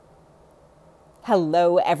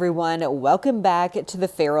Hello, everyone. Welcome back to the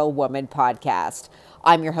Feral Woman podcast.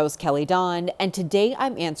 I'm your host, Kelly Dawn, and today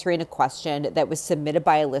I'm answering a question that was submitted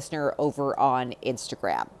by a listener over on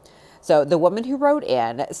Instagram. So, the woman who wrote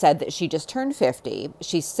in said that she just turned 50,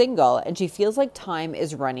 she's single, and she feels like time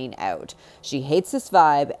is running out. She hates this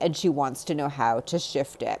vibe and she wants to know how to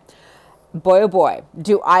shift it. Boy, oh boy,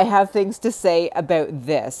 do I have things to say about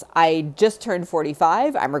this. I just turned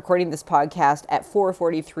 45. I'm recording this podcast at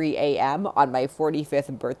 4:43 a.m. on my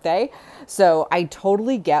 45th birthday. So I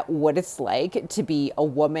totally get what it's like to be a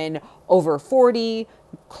woman over 40,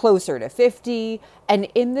 closer to 50, and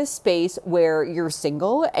in this space where you're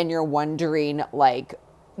single and you're wondering, like,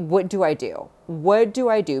 what do I do? What do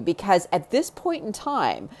I do? Because at this point in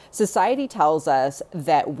time, society tells us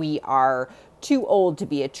that we are too old to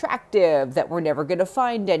be attractive, that we're never going to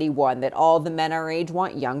find anyone, that all the men our age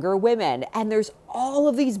want younger women. And there's all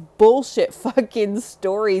of these bullshit fucking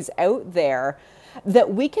stories out there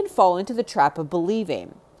that we can fall into the trap of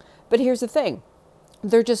believing. But here's the thing,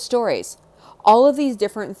 they're just stories. All of these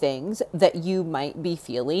different things that you might be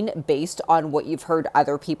feeling based on what you've heard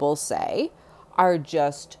other people say are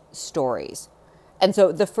just stories. And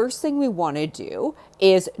so the first thing we want to do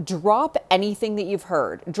is drop anything that you've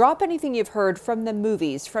heard. Drop anything you've heard from the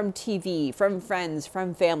movies, from TV, from friends,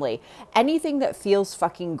 from family. Anything that feels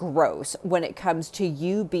fucking gross when it comes to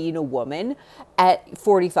you being a woman at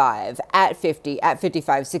 45, at 50, at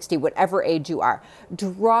 55, 60, whatever age you are.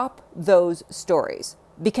 Drop those stories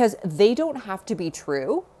because they don't have to be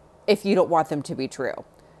true if you don't want them to be true.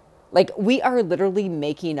 Like, we are literally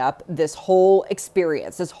making up this whole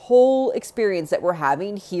experience that we're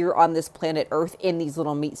having here on this planet Earth in these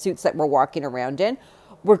little meat suits that we're walking around in.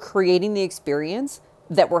 We're creating the experience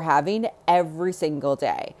that we're having every single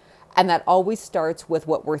day. And that always starts with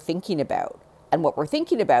what we're thinking about. And what we're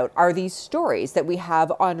thinking about are these stories that we have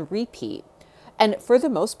on repeat. And for the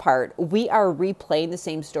most part, we are replaying the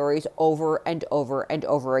same stories over and over and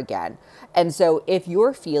over again. And so if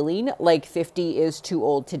you're feeling like 50 is too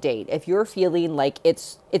old to date, if you're feeling like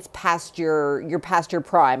it's past your past your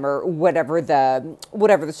prime or whatever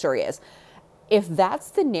the story is, if that's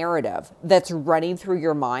the narrative that's running through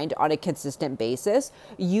your mind on a consistent basis,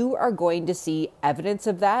 you are going to see evidence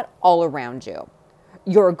of that all around you.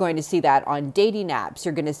 You're going to see that on dating apps.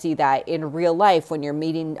 You're going to see that in real life when you're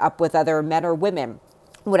meeting up with other men or women,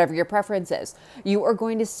 whatever your preference is. You are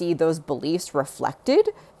going to see those beliefs reflected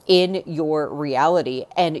in your reality,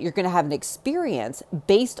 and you're going to have an experience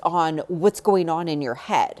based on what's going on in your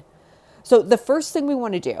head. So the first thing we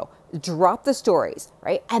want to do, drop the stories,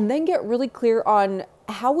 right? And then get really clear on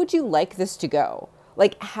how would you like this to go?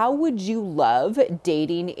 Like, how would you love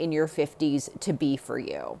dating in your 50s to be for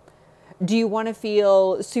you? Do you want to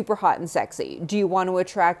feel super hot and sexy? Do you want to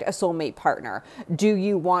attract a soulmate partner? Do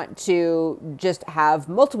you want to just have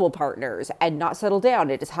multiple partners and not settle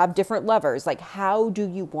down and just have different lovers? Like, how do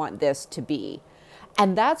you want this to be?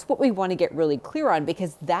 And that's what we want to get really clear on,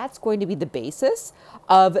 because that's going to be the basis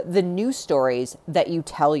of the new stories that you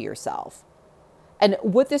tell yourself. And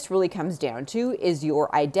what this really comes down to is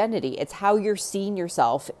your identity. It's how you're seeing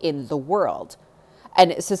yourself in the world.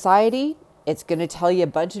 And society, it's going to tell you a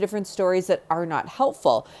bunch of different stories that are not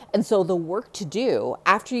helpful. And so the work to do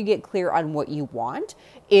after you get clear on what you want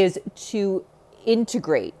is to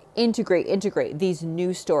integrate these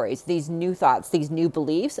new stories, these new thoughts, these new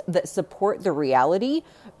beliefs that support the reality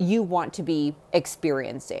you want to be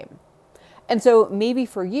experiencing. And so maybe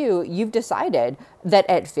for you, you've decided that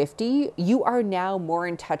at 50, you are now more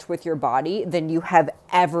in touch with your body than you have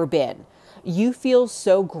ever been. You feel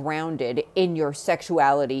so grounded in your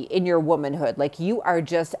sexuality, in your womanhood, like you are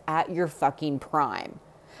just at your fucking prime.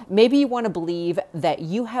 Maybe you want to believe that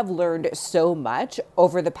you have learned so much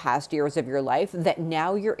over the past years of your life that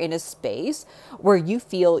now you're in a space where you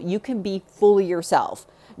feel you can be fully yourself,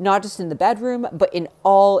 not just in the bedroom, but in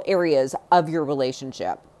all areas of your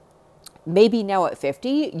relationship. Maybe now at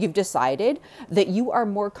 50, you've decided that you are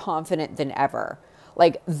more confident than ever.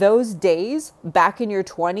 Like those days back in your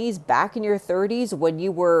 20s, back in your 30s, when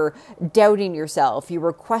you were doubting yourself, you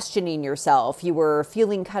were questioning yourself, you were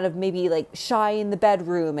feeling kind of maybe like shy in the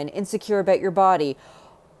bedroom and insecure about your body.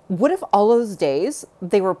 What if all those days,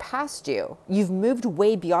 they were past you? You've moved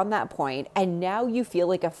way beyond that point and now you feel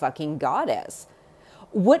like a fucking goddess.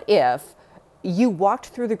 What if you walked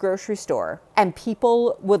through the grocery store and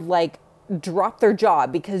people would like drop their jaw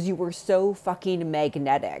because you were so fucking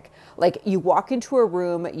magnetic? Like, you walk into a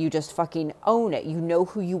room, you just fucking own it. You know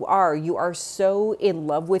who you are. You are so in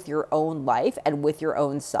love with your own life and with your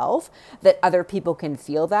own self that other people can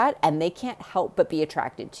feel that and they can't help but be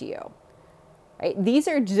attracted to you. right? These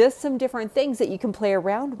are just some different things that you can play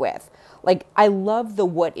around with. Like, I love the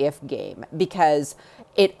what if game because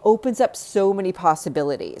it opens up so many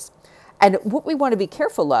possibilities. And what we want to be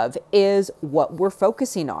careful of is what we're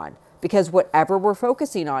focusing on, because whatever we're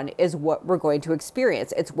focusing on is what we're going to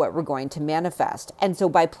experience. It's what we're going to manifest. And so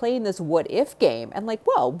by playing this what if game and like,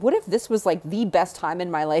 well, what if this was like the best time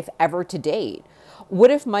in my life ever to date?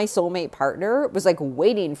 What if my soulmate partner was like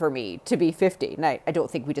waiting for me to be 50? And I don't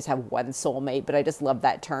think we just have one soulmate, but I just love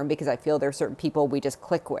that term because I feel there are certain people we just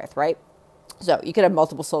click with, right? So you could have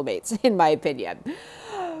multiple soulmates, in my opinion.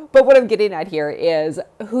 But what I'm getting at here is,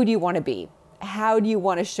 who do you want to be? How do you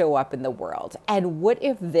want to show up in the world? And what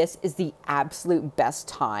if this is the absolute best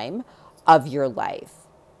time of your life?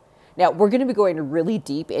 Now, we're going to be going really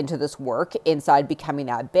deep into this work inside Becoming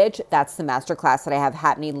That Bitch. That's the masterclass that I have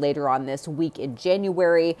happening later on this week in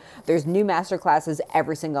January. There's new masterclasses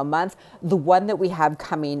every single month. The one that we have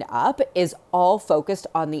coming up is all focused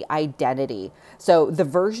on the identity. So the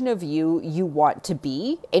version of you want to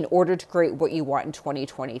be in order to create what you want in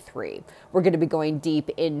 2023. We're going to be going deep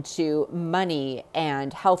into money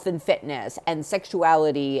and health and fitness and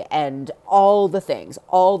sexuality and all the things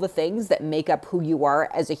that make up who you are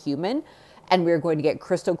as a human. And we're going to get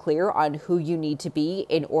crystal clear on who you need to be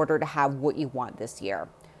in order to have what you want this year.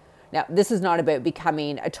 Now, this is not about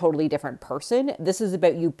becoming a totally different person. This is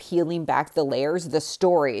about you peeling back the layers, the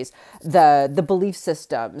stories, the belief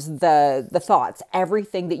systems, the thoughts,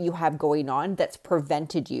 everything that you have going on that's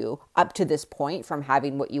prevented you up to this point from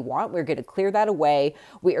having what you want. We're going to clear that away.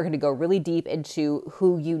 We are going to go really deep into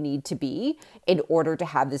who you need to be in order to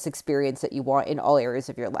have this experience that you want in all areas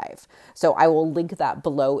of your life. So I will link that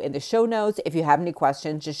below in the show notes. If you have any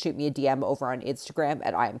questions, just shoot me a DM over on Instagram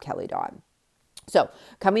at I am Kelly Dawn. So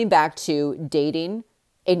coming back to dating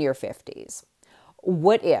in your 50s,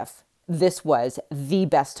 what if this was the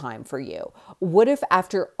best time for you? What if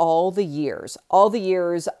after all the years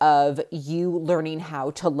of you learning how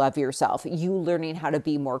to love yourself, you learning how to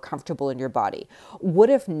be more comfortable in your body, what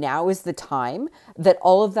if now is the time that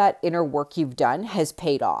all of that inner work you've done has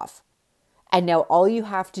paid off? And now all you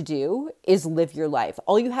have to do is live your life.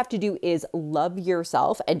 All you have to do is love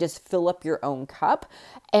yourself and just fill up your own cup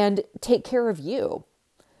and take care of you.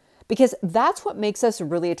 Because that's what makes us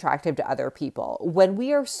really attractive to other people. When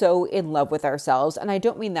we are so in love with ourselves, and I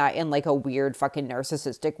don't mean that in like a weird fucking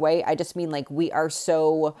narcissistic way. I just mean like we're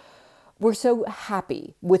so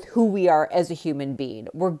happy with who we are as a human being.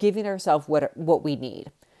 We're giving ourselves what we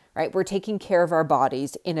need. Right? We're taking care of our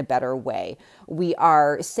bodies in a better way. We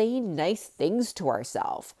are saying nice things to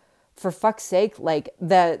ourselves. For fuck's sake, like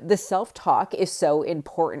the self-talk is so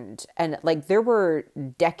important. And like there were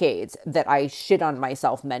decades that I shit on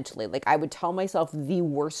myself mentally. Like I would tell myself the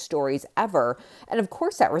worst stories ever. And of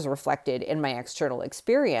course that was reflected in my external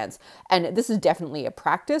experience. And this is definitely a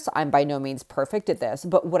practice. I'm by no means perfect at this,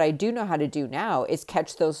 but what I do know how to do now is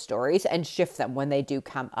catch those stories and shift them when they do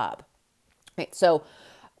come up. Right? So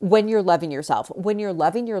when you're loving yourself, when you're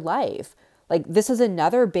loving your life, like this is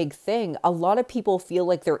another big thing. A lot of people feel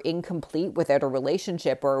like they're incomplete without a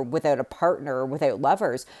relationship or without a partner or without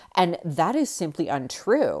lovers. And that is simply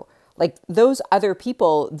untrue. Like those other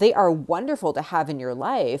people, they are wonderful to have in your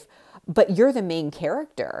life, but you're the main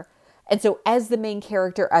character. And so as the main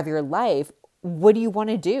character of your life, what do you want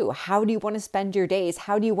to do? How do you want to spend your days?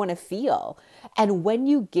 How do you want to feel? And when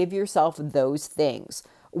you give yourself those things,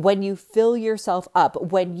 when you fill yourself up,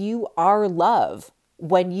 when you are love,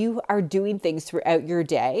 when you are doing things throughout your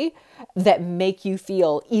day that make you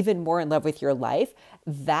feel even more in love with your life,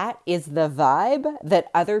 that is the vibe that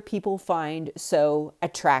other people find so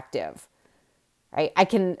attractive. Right? I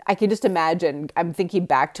can just imagine, I'm thinking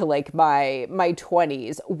back to like my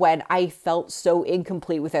 20s when I felt so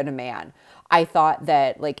incomplete without a man. I thought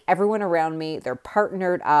that like everyone around me, they're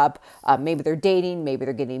partnered up, maybe they're dating, maybe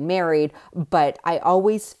they're getting married, but I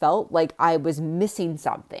always felt like I was missing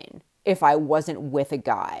something if I wasn't with a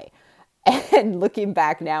guy. And looking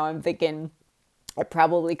back now, I'm thinking, I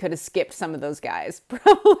probably could have skipped some of those guys.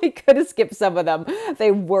 Probably could have skipped some of them.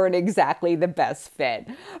 They weren't exactly the best fit.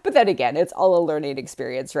 But then again, it's all a learning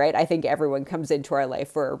experience, right? I think everyone comes into our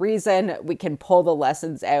life for a reason. We can pull the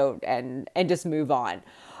lessons out and just move on.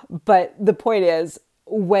 But the point is,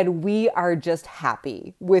 when we are just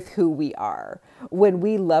happy with who we are, when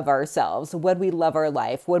we love ourselves, when we love our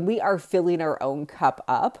life, when we are filling our own cup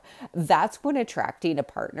up, that's when attracting a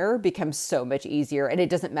partner becomes so much easier. And it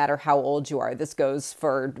doesn't matter how old you are. This goes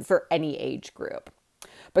for any age group.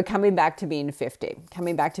 But coming back to being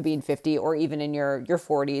 50 or even in your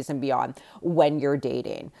 40s and beyond when you're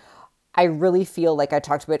dating, I really feel like I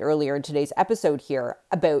talked about earlier in today's episode here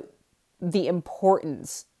about the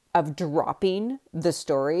importance of dropping the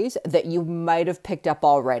stories that you might have picked up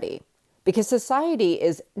already. Because society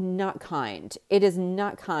is not kind. It is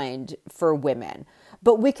not kind for women.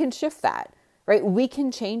 But we can shift that, right? We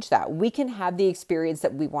can change that. We can have the experience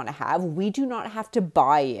that we want to have. We do not have to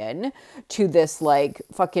buy in to this like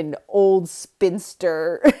fucking old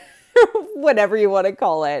spinster, whatever you want to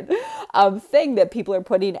call it, thing that people are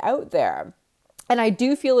putting out there. And I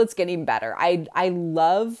do feel it's getting better. I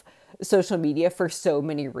love social media for so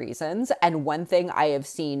many reasons. And one thing I have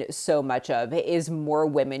seen so much of is more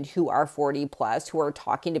women who are 40 plus who are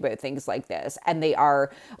talking about things like this, and they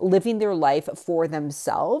are living their life for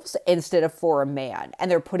themselves instead of for a man, and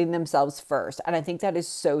they're putting themselves first. And I think that is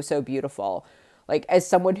so, so beautiful. Like, as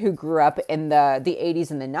someone who grew up in the 80s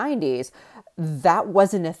and the 90s, that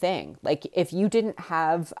wasn't a thing. Like, if you didn't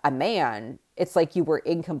have a man, it's like you were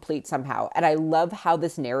incomplete somehow. And I love how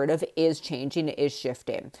this narrative is changing, is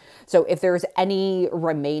shifting. So if there's any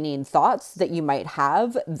remaining thoughts that you might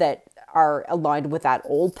have that are aligned with that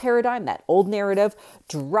old paradigm, that old narrative,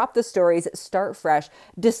 drop the stories, start fresh,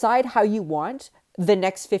 decide how you want the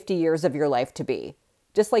next 50 years of your life to be.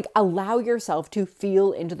 Just like allow yourself to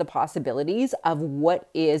feel into the possibilities of what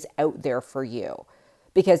is out there for you.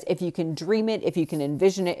 Because if you can dream it, if you can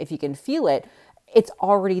envision it, if you can feel it, it's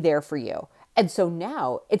already there for you. And so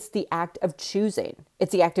now it's the act of choosing.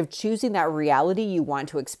 It's the act of choosing that reality you want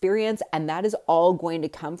to experience. And that is all going to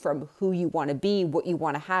come from who you want to be, what you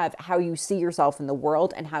want to have, how you see yourself in the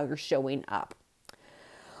world, and how you're showing up.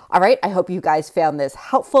 All right, I hope you guys found this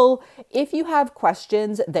helpful. If you have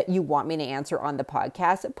questions that you want me to answer on the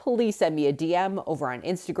podcast, please send me a DM over on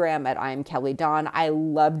Instagram at I am Kelly Dawn. I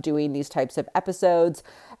love doing these types of episodes.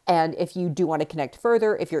 And if you do want to connect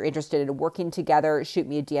further, if you're interested in working together, shoot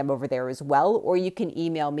me a DM over there as well. Or you can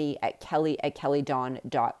email me at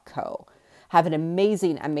kelly@kellydawn.co. Have an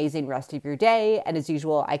amazing, amazing rest of your day. And as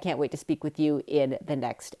usual, I can't wait to speak with you in the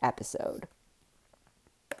next episode.